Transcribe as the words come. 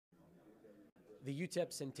The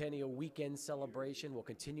UTEP Centennial Weekend Celebration will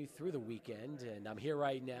continue through the weekend, and I'm here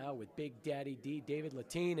right now with Big Daddy D, David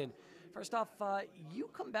Lattin. And first off, you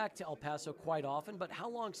come back to El Paso quite often, but how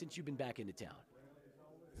long since you've been back into town?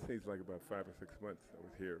 It seems like about 5 or 6 months I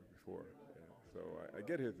was here before. Yeah. So I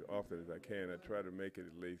get here as often as I can. I try to make it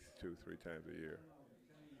at least 2-3 times a year.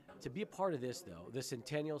 To be a part of this, though, the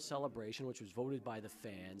Centennial Celebration, which was voted by the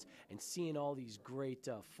fans, and seeing all these great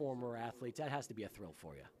former athletes, that has to be a thrill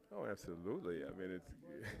for you. Oh, absolutely. I mean,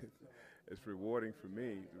 it's rewarding for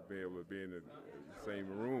me to be able to be in the same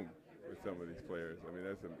room with some of these players. I mean,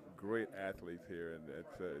 there's some great athletes here, and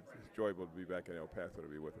it's enjoyable to be back in El Paso to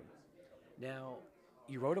be with them. Now,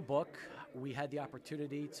 you wrote a book. We had the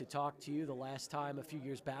opportunity to talk to you the last time a few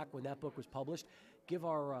years back when that book was published. Give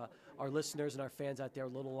our listeners and our fans out there a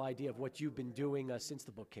little idea of what you've been doing since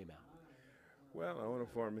the book came out. Well, I own a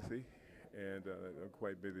pharmacy, and I'm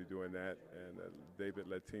quite busy doing that. And David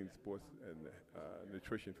Lattin Sports and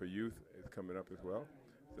Nutrition for Youth is coming up as well.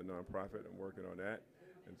 It's a nonprofit. I'm working on that.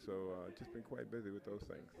 And so just been quite busy with those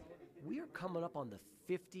things. We are coming up on the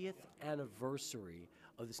 50th anniversary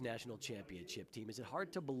of this national championship team. Is it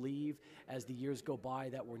hard to believe as the years go by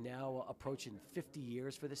that we're now approaching 50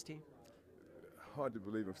 years for this team? Hard to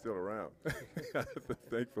believe I'm still around. I'm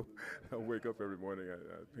thankful. I wake up every morning,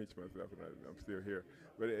 I pinch myself, and I'm still here.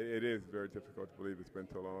 But it is very difficult to believe it's been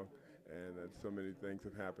so long, and that so many things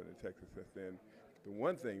have happened in Texas since then. The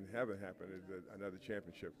one thing that haven't happened is another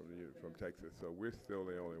championship from Texas, so we're still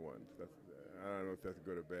the only ones. I don't know if that's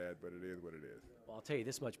good or bad, but it is what it is. Well, I'll tell you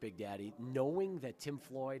this much, Big Daddy. Knowing that Tim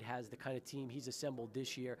Floyd has the kind of team he's assembled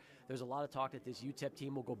this year, there's a lot of talk that this UTEP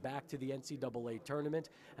team will go back to the NCAA tournament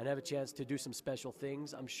and have a chance to do some special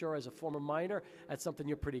things. I'm sure as a former Miner, that's something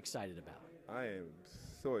you're pretty excited about. I am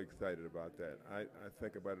so excited about that. I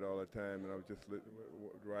think about it all the time, and I was just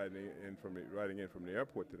riding in from the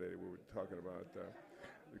airport today. We were talking about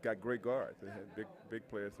we got great guards. They had big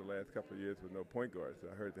players the last couple of years with no point guards.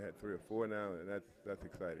 I heard they had 3 or 4 now, and that's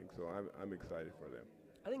exciting. So I'm excited for them.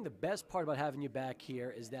 I think the best part about having you back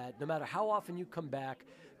here is that no matter how often you come back,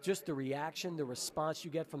 just the reaction, the response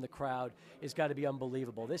you get from the crowd has got to be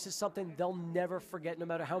unbelievable. This is something they'll never forget no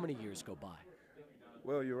matter how many years go by.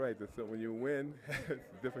 Well, you're right. So when you win,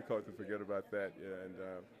 it's difficult to forget about that. Yeah, and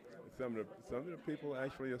some of the people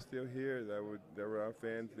actually are still here that were our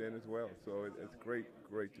fans then as well. So it's great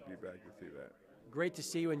to be back to see that. Great to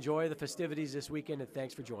see you. Enjoy the festivities this weekend, and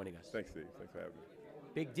thanks for joining us. Thanks, Steve. Thanks for having me.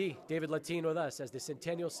 Big D, David Lattin with us as the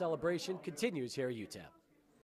Centennial Celebration continues here at UTEP.